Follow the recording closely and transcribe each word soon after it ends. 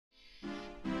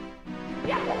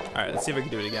Alright, let's see if I can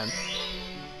do it again.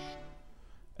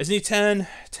 I just need 10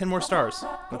 more stars.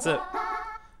 That's it.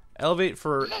 Elevate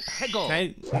for... Can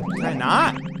I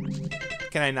not?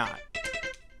 Can I not?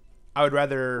 I would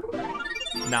rather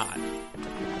not.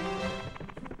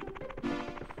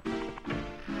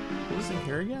 What was in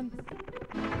here again?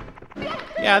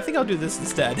 Yeah, I think I'll do this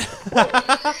instead.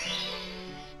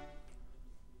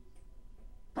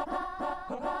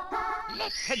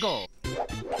 Let's go.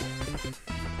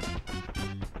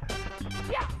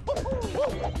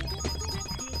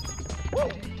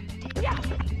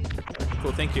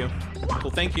 Cool, thank you.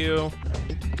 Cool, thank you.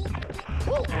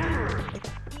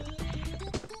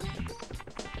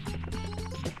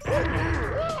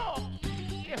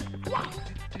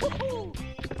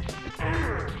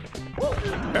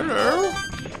 Hello.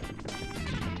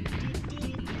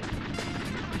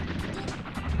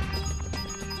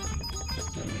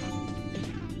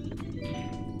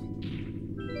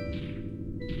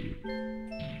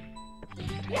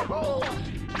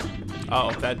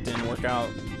 Oh, that didn't work out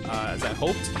as I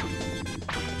hoped.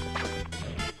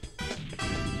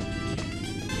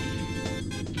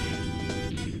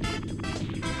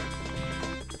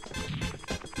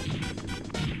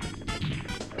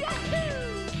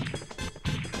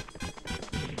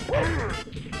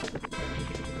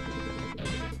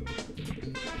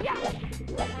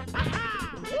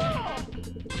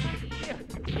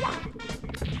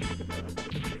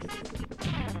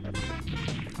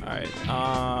 Alright,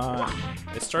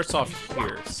 it starts off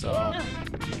here, so...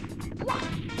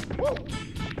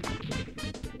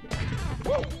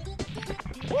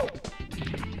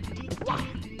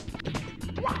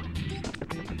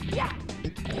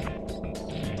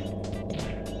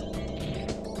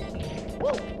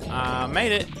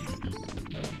 made it!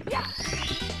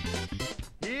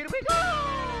 Here we go.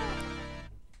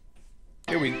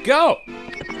 Here we go!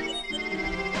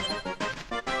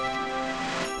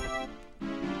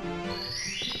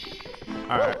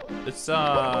 Alright, let's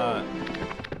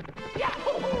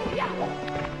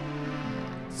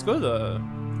go to the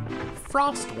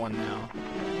Frost one now.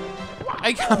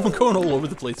 I'm going all over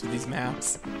the place with these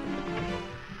maps.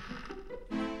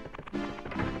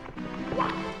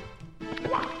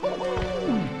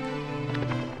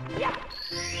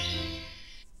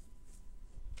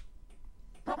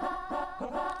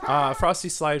 Frosty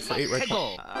slide for 8 red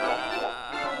coins.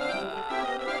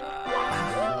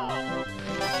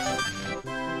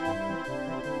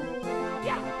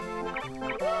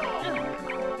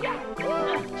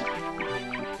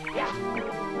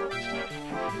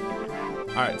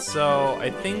 Alright, so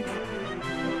I think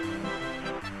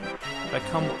if I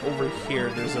come over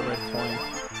here, there's a red coin.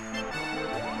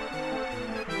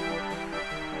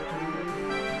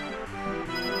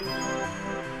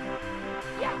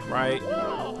 Right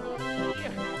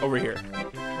over here.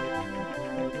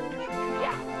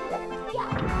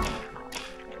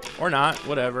 Or not,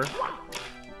 whatever.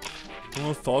 I'm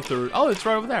gonna fall through. Oh, it's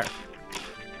right over there.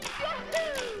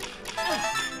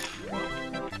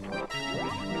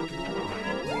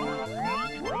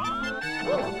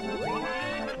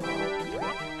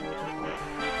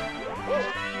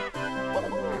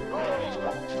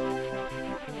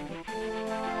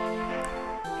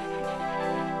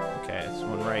 Okay, this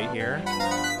one right here.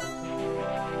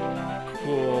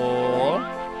 Cool.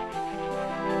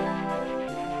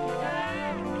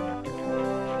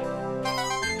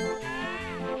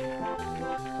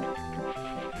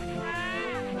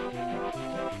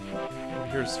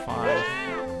 Here's 5.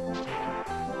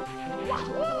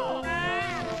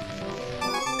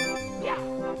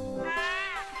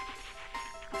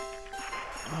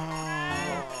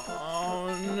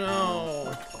 Oh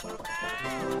no.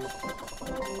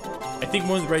 I think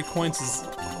one of the red coins is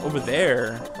over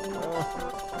there.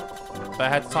 But I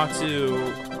had to talk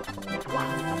to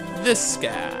this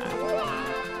guy.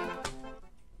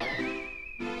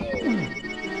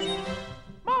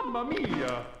 Mamma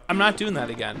mia. I'm not doing that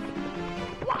again.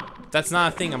 That's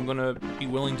not a thing I'm gonna be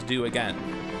willing to do again.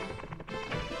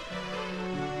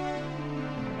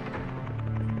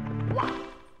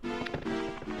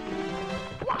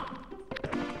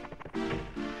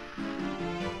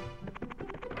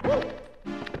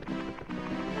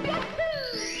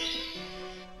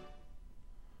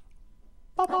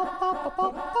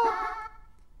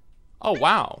 Oh,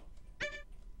 wow.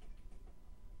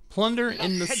 Plunder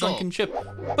in the sunken ship.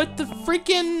 But the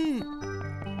freaking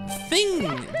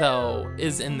thing, though,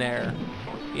 is in there.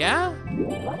 Yeah?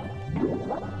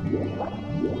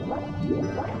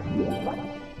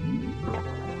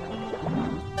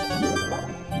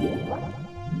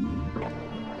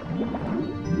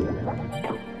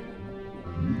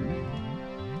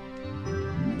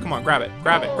 Come Come on, grab it,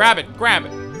 grab it, grab it, grab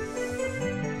it.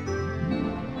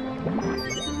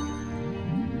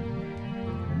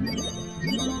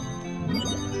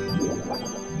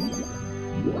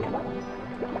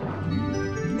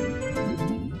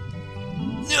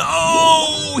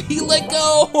 No! He let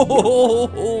go!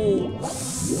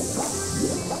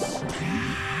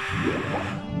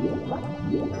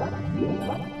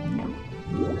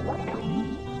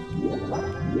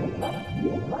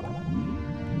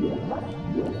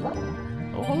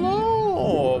 Oh,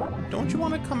 hello! Don't you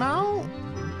want to come out?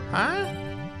 Huh?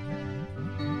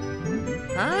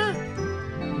 Huh?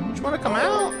 Don't you want to come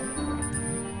out?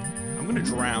 I'm gonna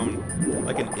drown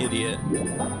like an idiot.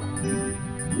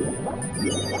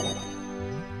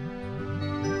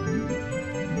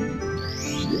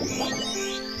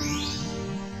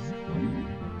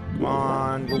 Come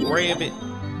on, go grab it.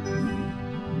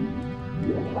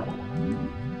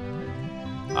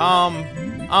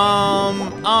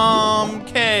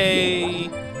 Okay.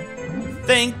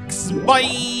 Thanks,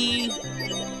 bye.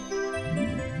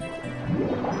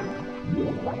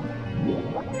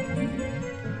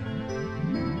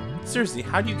 Seriously,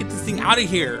 how do you get this thing out of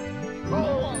here?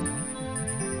 I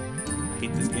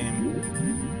hate this game.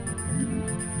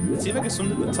 Let's see if I can swim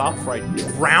to the top before I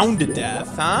drown to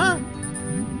death, huh?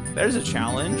 There's a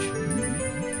challenge.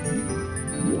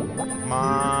 Come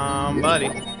on,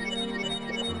 buddy.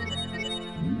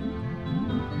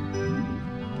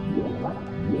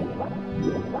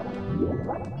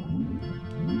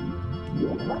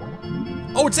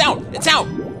 Oh, it's out! It's out!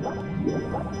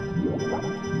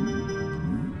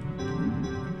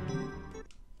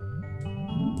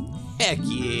 Heck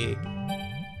yeah.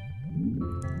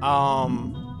 I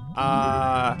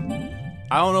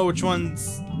don't know which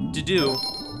ones to do.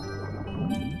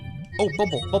 Oh,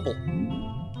 bubble, bubble.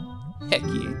 Heck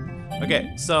yeah.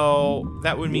 Okay, so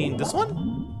that would mean this one?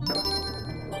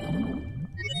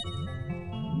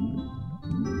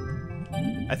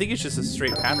 I think it's just a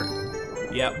straight pattern.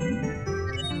 Yep.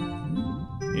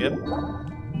 Yep.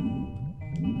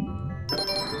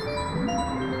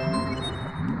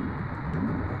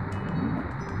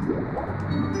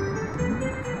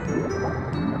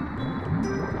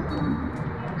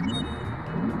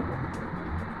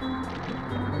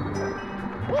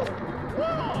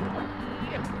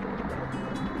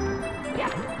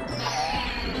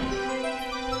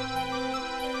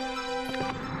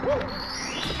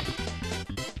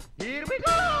 Here we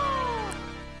go!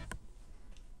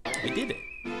 I did it.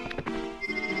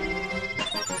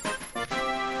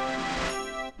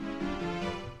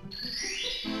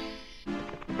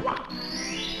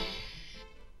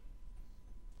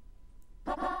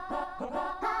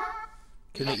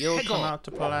 Can the eel come out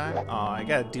to play? Oh, I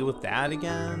gotta deal with that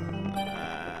again.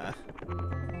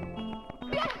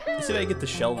 Let's see if I get the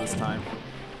shell this time.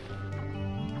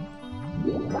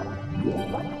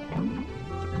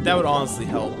 That would honestly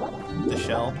help. The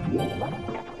shell.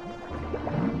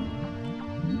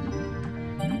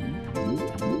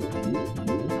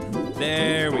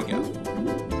 There we go.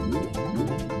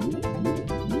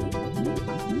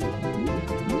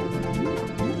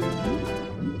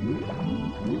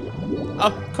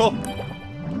 Oh, cool.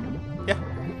 Yeah.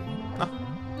 No,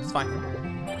 it's fine.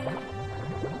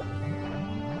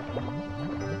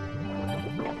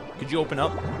 Could you open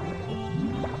up?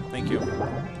 Thank you.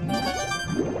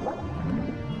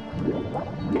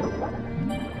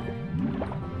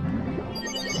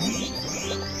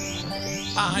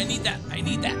 Ah, I need that. I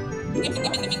need that. Gimme, gimme,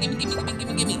 gimme, gimme, gimme, gimme,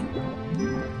 gimme, gimme.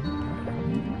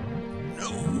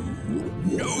 No.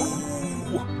 No.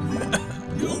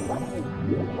 No.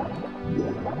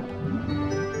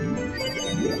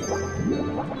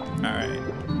 Alright.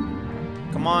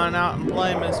 Come on out and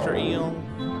play, Mr. Eel.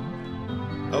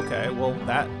 Okay, well,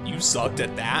 that... You sucked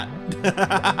at that.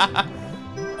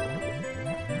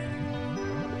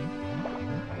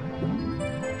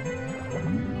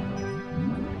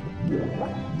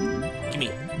 Gimme.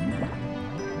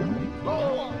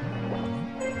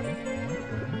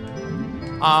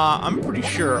 I'm pretty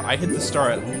sure I hit the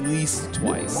star at least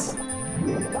twice.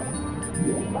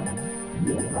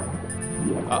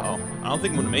 Uh-oh. I don't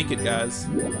think I'm gonna make it, guys. I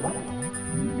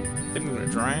think I'm gonna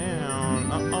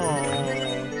drown. Uh-oh.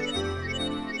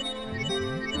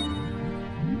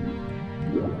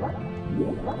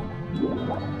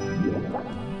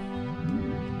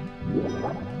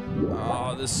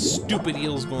 Oh, this stupid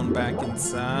eel's going back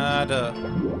inside. No,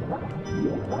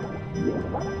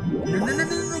 no, no, no,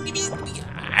 no, give me.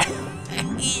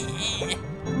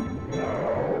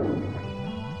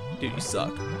 Dude, you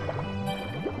suck.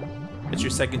 It's your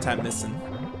second time missing.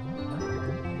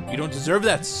 You don't deserve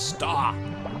that. Stop.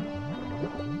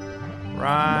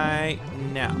 Right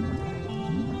now.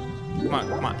 Come on,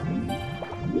 come on.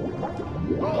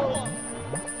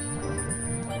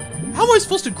 How am I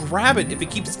supposed to grab it if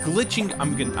it keeps glitching?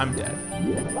 I'm dead.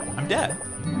 I'm dead.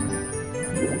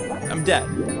 I'm dead.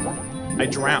 I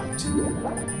drowned.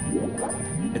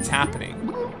 It's happening.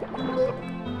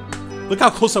 Look how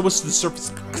close I was to the surface.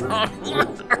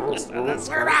 The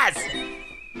surface!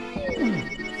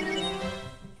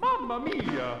 Mamma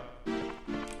mia!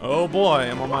 Oh boy,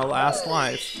 I'm on my last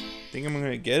life. Think I'm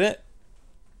gonna get it?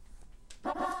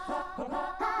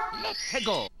 Let's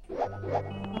go!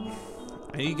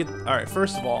 I need to get. Alright,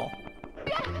 first of all,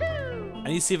 I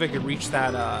need to see if I can reach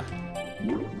that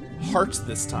heart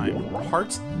this time.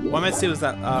 Heart? What I might say was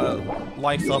that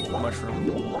life up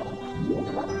mushroom.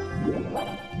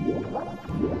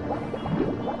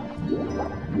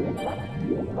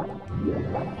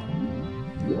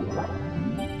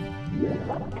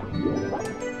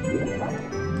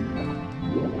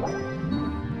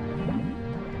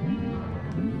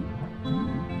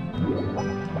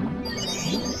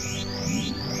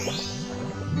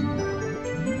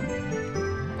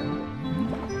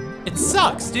 It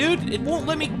sucks, dude. It won't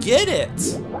let me get it.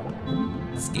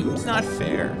 This game's not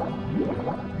fair.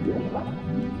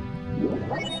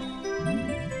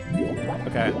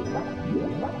 Okay.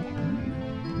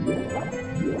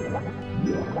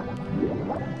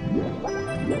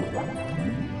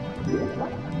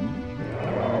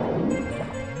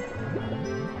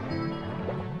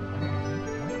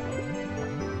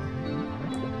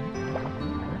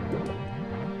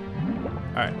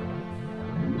 All right.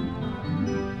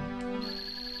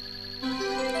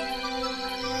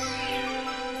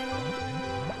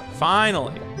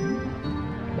 Finally.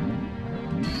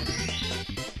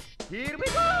 Here we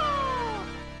go!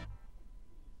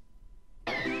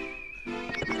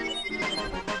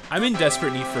 I'm in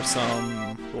desperate need for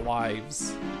some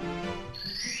lives.